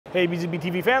Hey BZB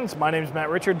TV fans, my name is Matt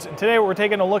Richards, and today we're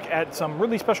taking a look at some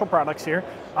really special products here.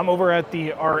 I'm over at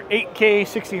our 8K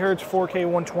 60Hz,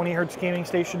 4K 120Hz gaming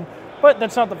station, but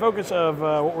that's not the focus of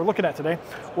what we're looking at today.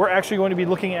 We're actually going to be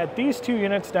looking at these two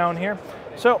units down here.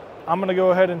 So I'm going to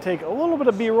go ahead and take a little bit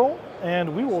of B-roll,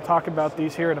 and we will talk about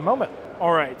these here in a moment.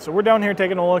 All right, so we're down here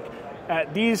taking a look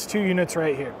at these two units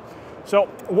right here. So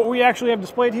what we actually have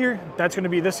displayed here, that's going to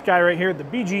be this guy right here, the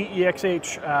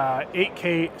BGEXH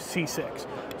 8K C6.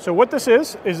 So what this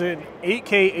is an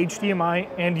 8K HDMI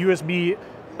and USB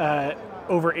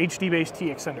over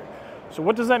HDBaseT Extender. So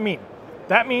what does that mean?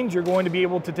 That means you're going to be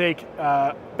able to take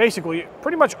basically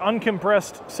pretty much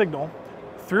uncompressed signal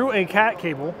through a CAT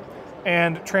cable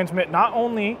and transmit not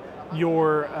only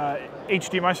your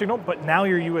HDMI signal, but now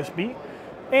your USB.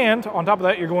 And on top of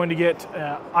that, you're going to get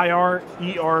IR,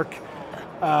 eARC,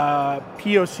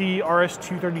 POC,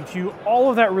 RS-232, all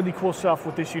of that really cool stuff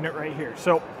with this unit right here.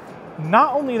 So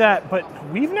not only that, but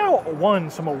we've now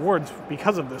won some awards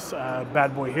because of this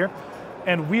bad boy here,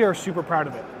 and we are super proud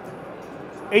of it.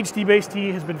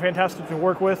 HDBaseT has been fantastic to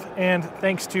work with, and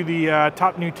thanks to the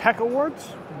Top New Tech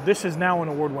Awards, this is now an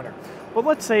award winner. But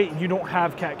let's say you don't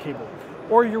have CAT cable,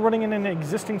 or you're running in an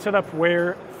existing setup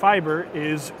where fiber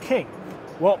is king.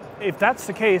 Well, if that's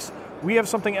the case, we have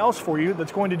something else for you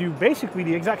that's going to do basically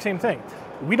the exact same thing.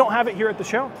 We don't have it here at the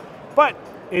show, but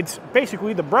it's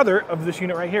basically the brother of this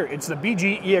unit right here. It's the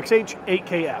BGEXH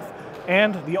 8KF.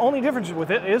 And the only difference with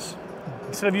it is,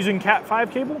 instead of using Cat 5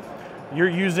 cable, you're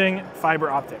using fiber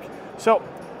optic. So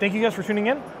thank you guys for tuning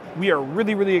in. We are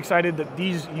really, really excited that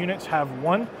these units have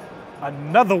won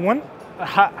another one.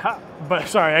 But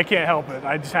sorry, I can't help it.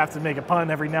 I just have to make a pun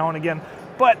every now and again.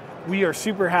 But we are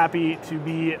super happy to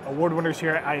be award winners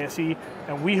here at ISE,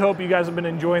 and we hope you guys have been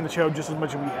enjoying the show just as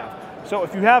much as we have. So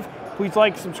if you have, please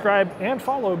like, subscribe, and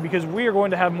follow, because we are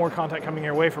going to have more content coming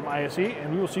your way from ISE,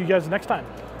 and we will see you guys next time.